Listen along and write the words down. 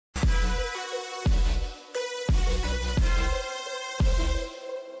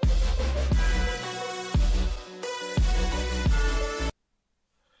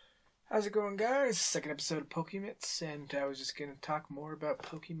How's it going, guys? Second episode of Pokemits, and I was just going to talk more about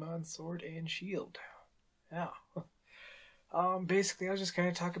Pokemon Sword and Shield. Yeah. Basically, I was just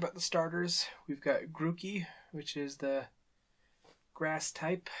going to talk about the starters. We've got Grookey, which is the grass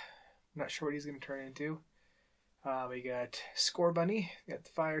type. I'm not sure what he's going to turn into. We got Scorbunny, we got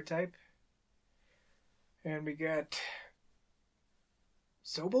the fire type. And we got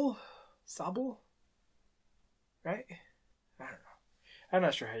Sobble? Right? I don't know. I'm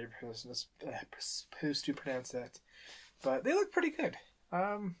not sure how you're supposed to pronounce that, but they look pretty good.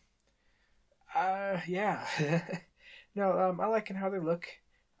 Yeah. No, I like how they look.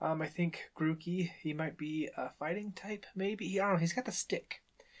 I think Grookey, he might be a fighting type, maybe. I don't know, he's got the stick.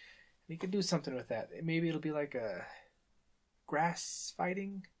 He can do something with that. Maybe it'll be like a grass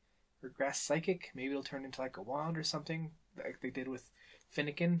fighting, or grass psychic. Maybe it'll turn into like a wand or something, like they did with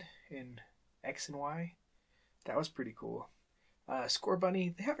Finnegan in X and Y. That was pretty cool.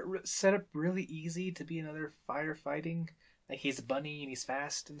 Scorbunny, they have it set up really easy to be another firefighting. Like, he's a bunny and he's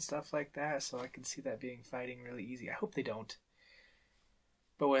fast and stuff like that, so I can see that being fighting really easy. I hope they don't.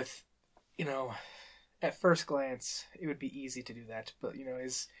 But with, at first glance, it would be easy to do that. But,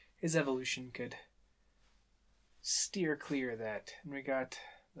 his evolution could steer clear of that. And we got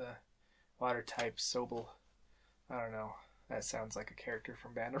the water type Sobble. I don't know. That sounds like a character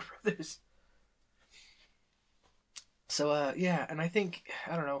from Band of Brothers. So, yeah, and I think,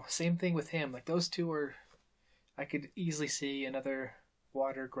 I don't know, same thing with him. Like, those two are, I could easily see another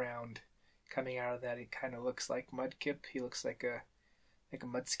water ground coming out of that. He kind of looks like Mudkip. He looks like a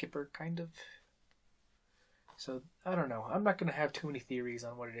mud skipper, kind of. So, I don't know. I'm not going to have too many theories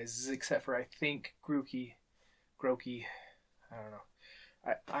on what it is, except for I think Grookey, I don't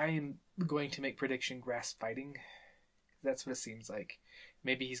know. I'm going to make prediction grass fighting. That's what it seems like.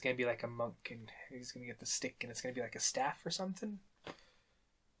 Maybe he's going to be like a monk and he's going to get the stick and it's going to be like a staff or something.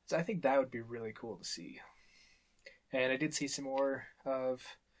 So I think that would be really cool to see. And I did see some more of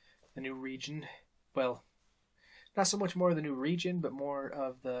the new region. Well, not so much more of the new region, but more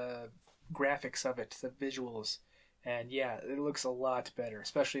of the graphics of it, the visuals. And yeah, it looks a lot better,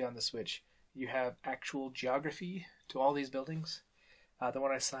 especially on the Switch. You have actual geography to all these buildings. The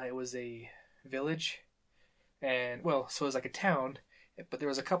one I saw, it was a village. And, well, so it was like a town, but there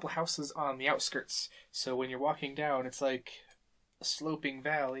was a couple houses on the outskirts. So when you're walking down, it's like a sloping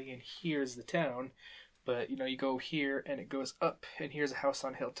valley, and here's the town. But, you go here, and it goes up, and here's a house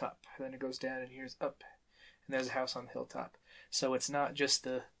on hilltop. And then it goes down, and here's up, and there's a house on the hilltop. So it's not just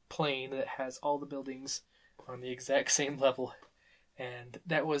the plain that has all the buildings on the exact same level. And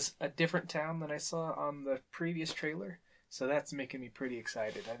that was a different town than I saw on the previous trailer. So that's making me pretty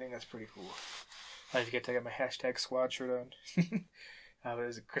excited. I think that's pretty cool. I forget to get my hashtag squad shirt on. It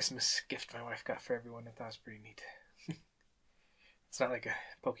was a Christmas gift my wife got for everyone. I thought it was pretty neat. It's not like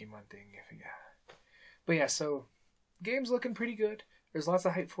a Pokemon thing. Yeah. But yeah, so game's looking pretty good. There's lots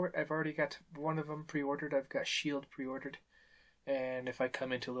of hype for it. I've already got one of them pre-ordered. I've got Shield pre-ordered. And if I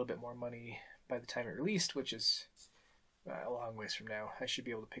come into a little bit more money by the time it released, which is a long ways from now, I should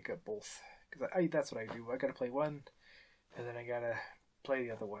be able to pick up both. Because that's what I do. I gotta play one, and then I gotta play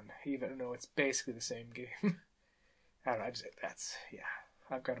the other one, even though it's basically the same game. I don't know,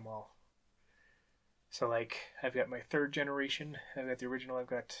 I've got them all. So, like, I've got my third generation, I've got the original, I've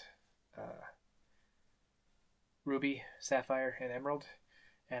got Ruby, Sapphire, and Emerald,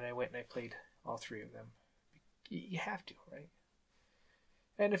 and I went and I played all three of them. You have to, right?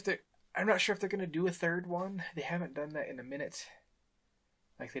 And I'm not sure if they're going to do a third one. They haven't done that in a minute.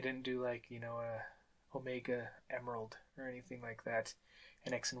 Like, they didn't do, like, Omega Emerald or anything like that.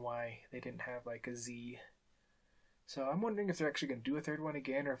 In X and Y, they didn't have like a Z. So I'm wondering if they're actually going to do a third one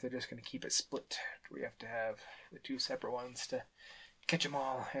again, or if they're just going to keep it split, where you have to have the two separate ones to catch them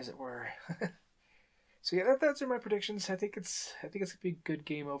all, as it were. So yeah, those are my predictions. I think it's going to be a good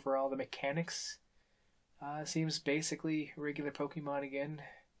game overall. The mechanics seems basically regular Pokemon again.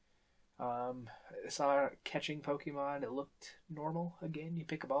 I saw catching Pokemon. It looked normal again. You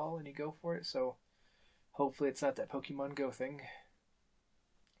pick a ball and you go for it. So hopefully it's not that Pokemon Go thing.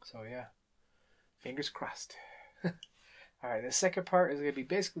 So yeah, fingers crossed. Alright, the second part is going to be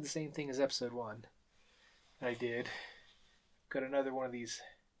basically the same thing as episode 1 I did. Got another one of these.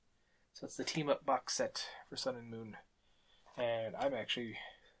 So it's the Team Up box set for Sun and Moon. And I'm actually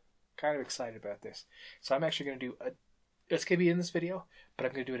kind of excited about this. So I'm actually going to do it's going to be in this video, but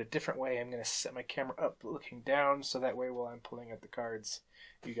I'm going to do it a different way. I'm going to set my camera up looking down, so that way while I'm pulling out the cards,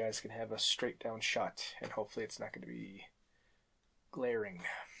 you guys can have a straight down shot, and hopefully it's not going to be glaring.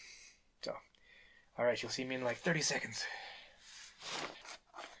 So, alright, you'll see me in like 30 seconds.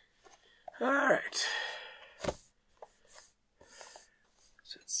 Alright.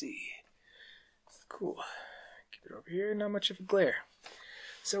 So let's see. Cool. Keep it over here. Not much of a glare.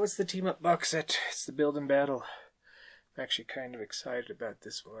 So it's the Team Up box set. It's the Build and Battle. I'm actually kind of excited about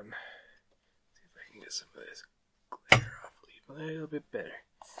this one. See if I can get some of this glare off a little bit better.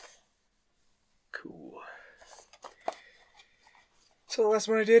 Cool. So the last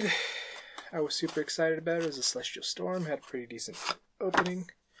one I did, I was super excited about it. It was a Celestial Storm. Had a pretty decent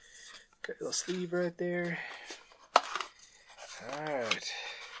opening. Got a little sleeve right there. Alright.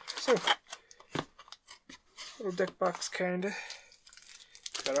 So, little deck box kinda.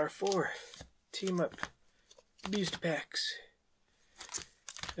 Got our 4 Team Up booster packs.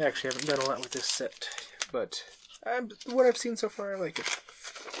 I actually haven't done a lot with this set, but what I've seen so far, I like it.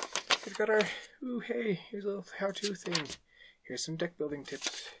 We've got our, ooh, hey, here's a little how-to thing. Here's some deck building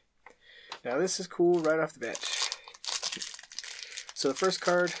tips. Now this is cool right off the bat. So the first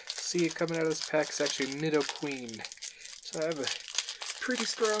card, see it coming out of this pack, is actually Nidoqueen. So I have a pretty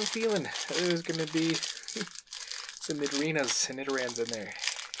strong feeling that there's going to be some Nidorinas and Nidorans in there.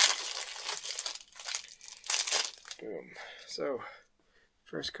 Boom. So,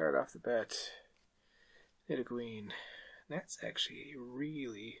 first card off the bat, Nidoqueen. That's actually a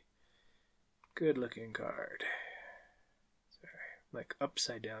really good looking card. Sorry, I'm like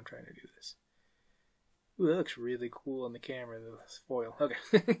upside down trying to do this. Ooh, that looks really cool on the camera, the foil.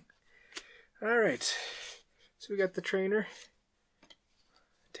 Okay. Alright. So we got the trainer.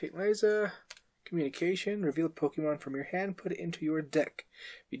 Tate Liza. Communication. Reveal a Pokemon from your hand, put it into your deck.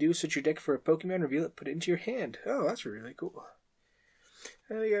 If you do search your deck for a Pokemon, reveal it, put it into your hand. Oh, that's really cool.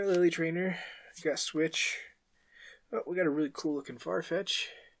 And we got a Lily Trainer. We got Switch. Oh, we got a really cool looking Farfetch.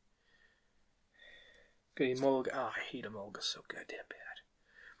 Got a Emolga. Oh, I hate Emolga so goddamn bad.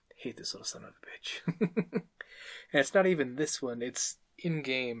 I hate this little son of a bitch. And it's not even this one. It's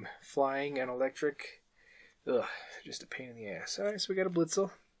in-game. Flying and electric. Ugh, just a pain in the ass. Alright, so we got a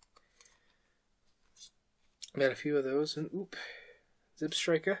Blitzel. Got a few of those, and oop,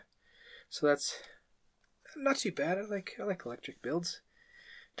 Zipstrika. So that's not too bad. I like electric builds.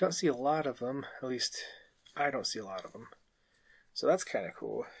 Don't see a lot of them. At least I don't see a lot of them. So that's kind of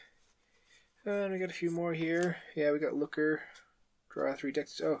cool. And we got a few more here. Yeah, we got Looker. Draw 3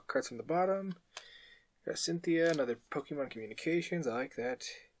 decks. Oh, cards from the bottom. Got Cynthia. Another Pokemon Communications. I like that.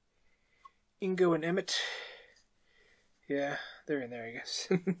 Ingo and Emmett. Yeah, they're in there, I guess.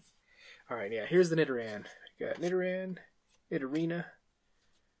 Alright, yeah, here's the Nidoran. Got Nidoran, Nidorina.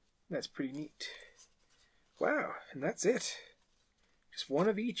 That's pretty neat. Wow, and that's it. Just one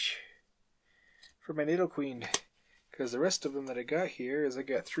of each for my Nidoqueen. Because the rest of them that I got here is I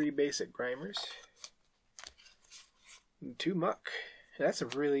got 3 basic Grimers. And 2 Muck. That's a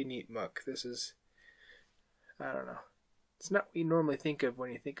really neat Muck. This is, I don't know. It's not what you normally think of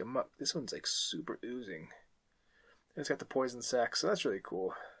when you think of Muck. This one's like super oozing. And it's got the Poison Sac, so that's really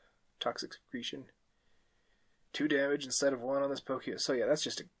cool. Toxic Secretion. 2 damage instead of 1 on this Pokemon. So yeah, that's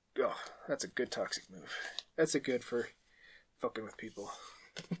just a, oh, that's a good toxic move. That's a good for fucking with people.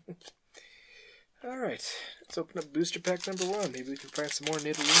 Alright, let's open up booster pack number 1. Maybe we can find some more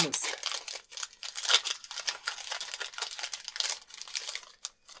Nidorinas.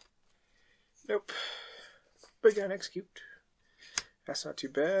 Nope. Big on Execute. That's not too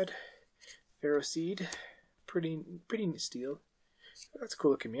bad. Ferroseed. Pretty neat steel. That's a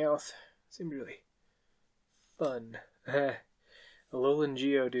cool looking Meowth. Seems really fun. A Alolan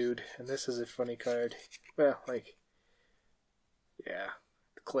Geodude, and this is a funny card. Well, like, yeah,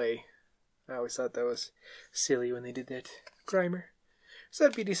 the clay. I always thought that was silly when they did that. Grimer. So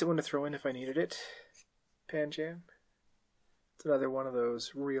that'd be a decent one to throw in if I needed it. Pancham. It's another one of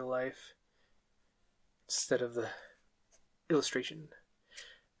those real life instead of the illustration.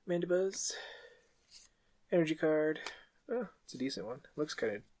 Mandibuzz. Energy card. Oh, it's a decent one. Looks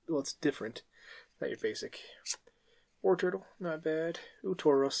kind of, well, it's different. Not your basic. War Turtle, not bad. Ooh,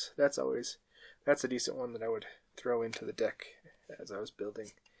 Tauros. That's a decent one that I would throw into the deck as I was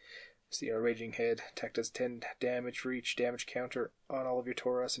building. So, you know, Raging Head. Attack does 10 damage for each damage counter on all of your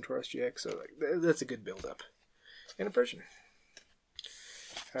Tauros and Tauros GX. So, like, that's a good build up. And a Persian.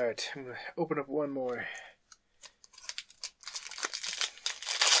 Alright, I'm going to open up one more.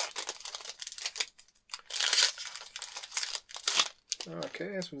 Okay,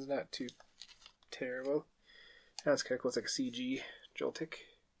 this one's not too terrible. That's kind of cool. It's like a CG Joltik.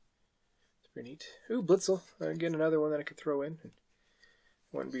 It's pretty neat. Ooh, Blitzel. Again, another one that I could throw in.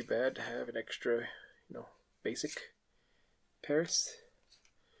 Wouldn't be bad to have an extra, you know, basic Paris.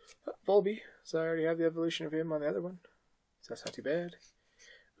 Oh, Volby. So I already have the evolution of him on the other one. So that's not too bad.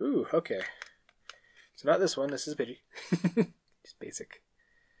 Ooh, okay. So not this one. This is Pidgey. Just basic.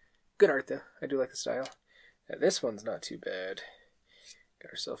 Good art, though. I do like the style. Now, this one's not too bad. Got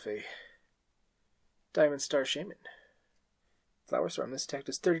herself a Diamond Star Shaman. Flower Storm. This attack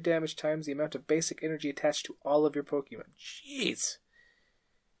does 30 damage times the amount of basic energy attached to all of your Pokemon. Jeez.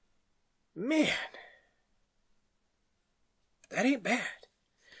 Man. That ain't bad.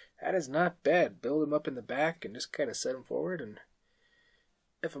 That is not bad. Build them up in the back and just kind of set them forward and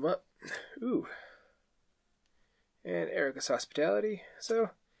F them up. Ooh. And Erica's Hospitality.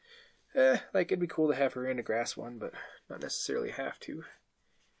 So, like, it'd be cool to have her in a grass one, but not necessarily have to.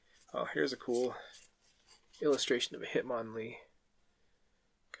 Oh, here's a cool illustration of a Hitmonlee.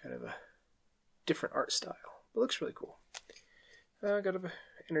 Kind of a different art style. But looks really cool. Got a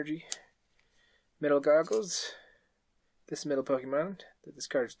energy. Metal Goggles. This middle Pokemon that this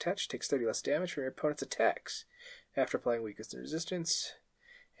card is attached takes 30 less damage from your opponent's attacks after applying weakness and resistance.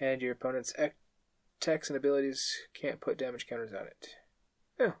 And your opponent's attacks and abilities can't put damage counters on it.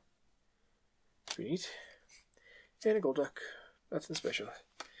 Oh. Pretty neat. And a Golduck. Nothing special.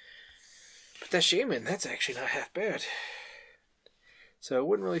 But that Shaman, that's actually not half bad. So it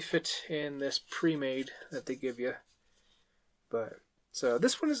wouldn't really fit in this pre-made that they give you. But so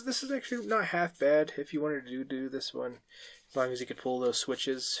this is actually not half bad if you wanted to do this one, as long as you could pull those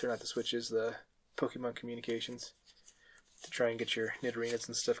switches, or not the switches, the Pokemon communications, to try and get your Nidorinas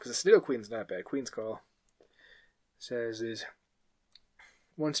and stuff, because the Nidoqueen's not bad. Queen's Call says is,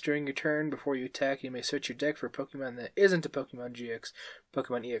 once during your turn before you attack, you may search your deck for a Pokemon that isn't a Pokemon GX,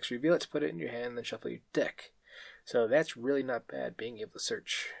 Pokemon EX, reveal it to put it in your hand, then shuffle your deck. So that's really not bad, being able to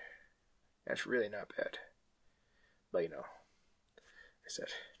search. That's really not bad. But you know, like I said,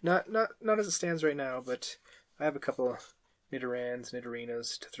 not as it stands right now, but I have a couple Nidorans,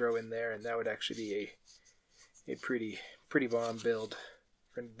 Nidorinas to throw in there, and that would actually be a pretty bomb build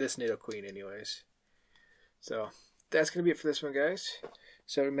for this Nidoqueen anyways. So that's going to be it for this one, guys.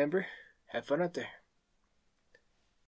 So remember, have fun out there.